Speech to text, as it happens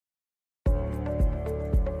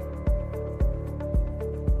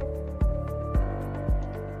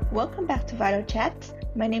Welcome back to Vital Chats.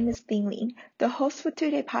 My name is Ding Ling, the host for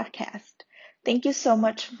today's podcast. Thank you so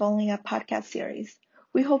much for following our podcast series.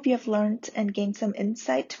 We hope you have learned and gained some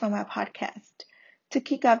insight from our podcast. To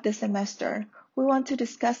kick off the semester, we want to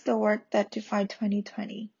discuss the word that defined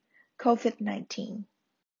 2020, COVID-19.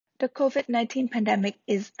 The COVID-19 pandemic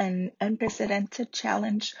is an unprecedented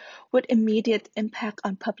challenge with immediate impact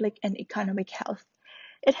on public and economic health.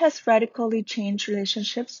 It has radically changed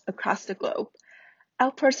relationships across the globe.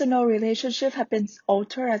 Our personal relationships have been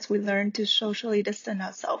altered as we learn to socially distance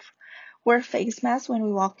ourselves, wear face masks when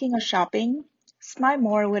we're walking or shopping, smile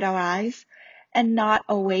more with our eyes, and nod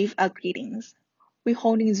or wave our greetings. We're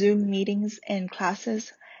holding Zoom meetings in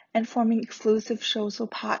classes and forming exclusive social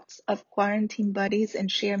pods of quarantine buddies and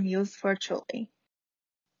share meals virtually.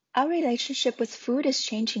 Our relationship with food is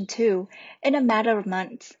changing too. In a matter of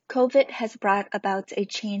months, COVID has brought about a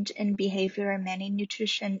change in behavior many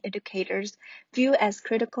nutrition educators view as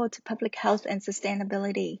critical to public health and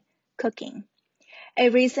sustainability: cooking. A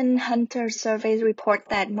recent Hunter survey report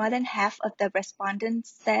that more than half of the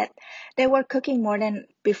respondents said they were cooking more than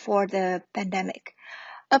before the pandemic.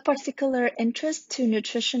 Of particular interest to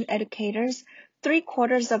nutrition educators,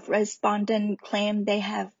 3/4 of respondents claim they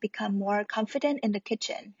have become more confident in the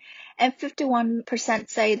kitchen, and 51%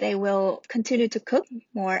 say they will continue to cook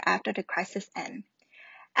more after the crisis ends.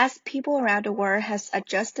 As people around the world has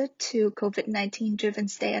adjusted to COVID-19 driven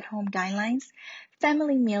stay-at-home guidelines,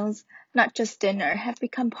 family meals, not just dinner, have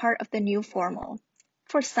become part of the new formal.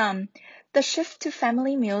 For some, the shift to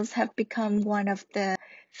family meals have become one of the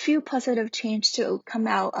few positive changes to come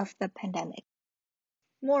out of the pandemic.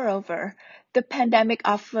 Moreover, the pandemic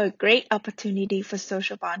offered a great opportunity for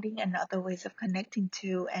social bonding and other ways of connecting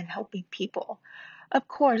to and helping people. Of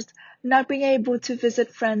course, not being able to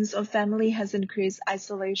visit friends or family has increased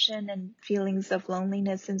isolation and feelings of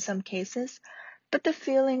loneliness in some cases, but the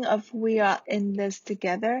feeling of we are in this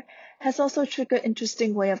together has also triggered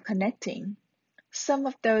interesting way of connecting. Some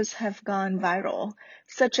of those have gone viral,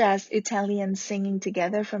 such as Italians singing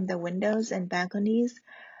together from the windows and balconies,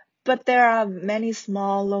 but there are many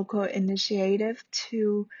small local initiatives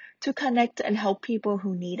to connect and help people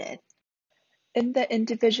who need it. In the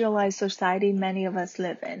individualized society many of us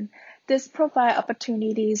live in, this provides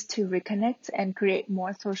opportunities to reconnect and create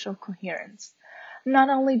more social coherence, not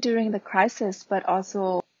only during the crisis but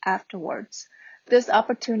also afterwards. This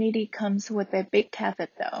opportunity comes with a big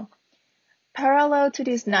caveat though. Parallel to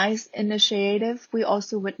these nice initiatives, we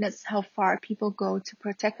also witness how far people go to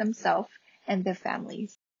protect themselves and their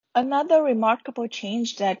families. Another remarkable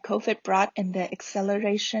change that COVID brought in the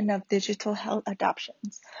acceleration of digital health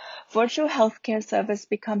adoptions. Virtual healthcare service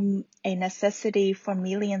become a necessity for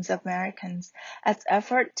millions of Americans as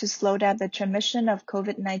effort to slow down the transmission of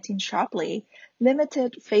COVID-19 sharply,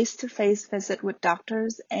 limited face-to-face visit with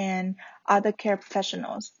doctors and other care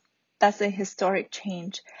professionals. That's a historic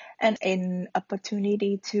change and an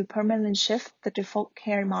opportunity to permanently shift the default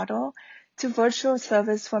care model to virtual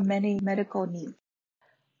service for many medical needs.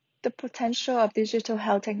 The potential of digital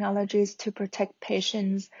health technologies to protect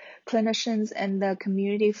patients, clinicians, and the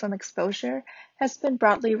community from exposure has been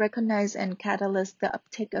broadly recognized and catalyzed the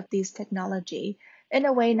uptake of these technology in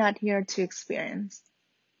a way not here to experience.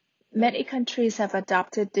 Many countries have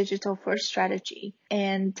adopted digital-first strategy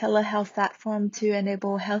and telehealth platform to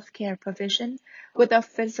enable healthcare provision without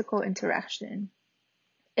physical interaction.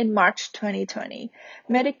 In March 2020,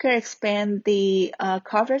 Medicare expanded the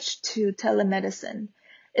coverage to telemedicine.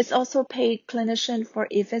 It's also paid clinician for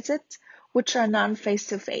e-visits, which are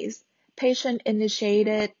non-face-to-face,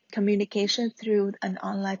 patient-initiated communication through an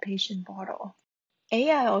online patient portal.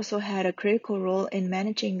 AI also had a critical role in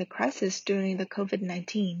managing the crisis during the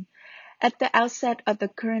COVID-19. At the outset of the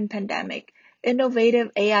current pandemic,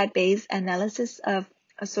 innovative AI-based analysis of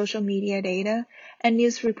social media data and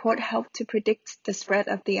news report helped to predict the spread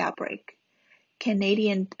of the outbreak.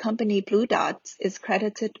 Canadian company Blue Dots is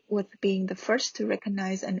credited with being the first to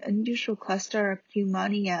recognize an unusual cluster of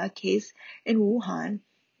pneumonia case in Wuhan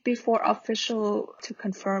before official to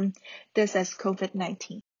confirm this as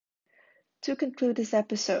COVID-19. To conclude this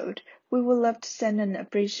episode, we would love to send an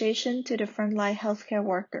appreciation to the frontline healthcare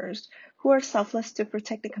workers who are selfless to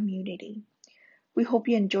protect the community. We hope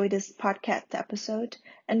you enjoyed this podcast episode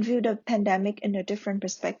and view the pandemic in a different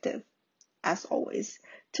perspective. As always,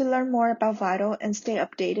 to learn more about Vital and stay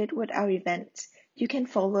updated with our events, you can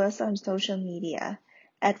follow us on social media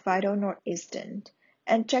at Vital Northeastern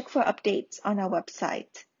and check for updates on our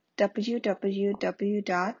website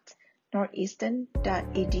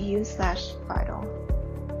www.northeastern.edu/vital.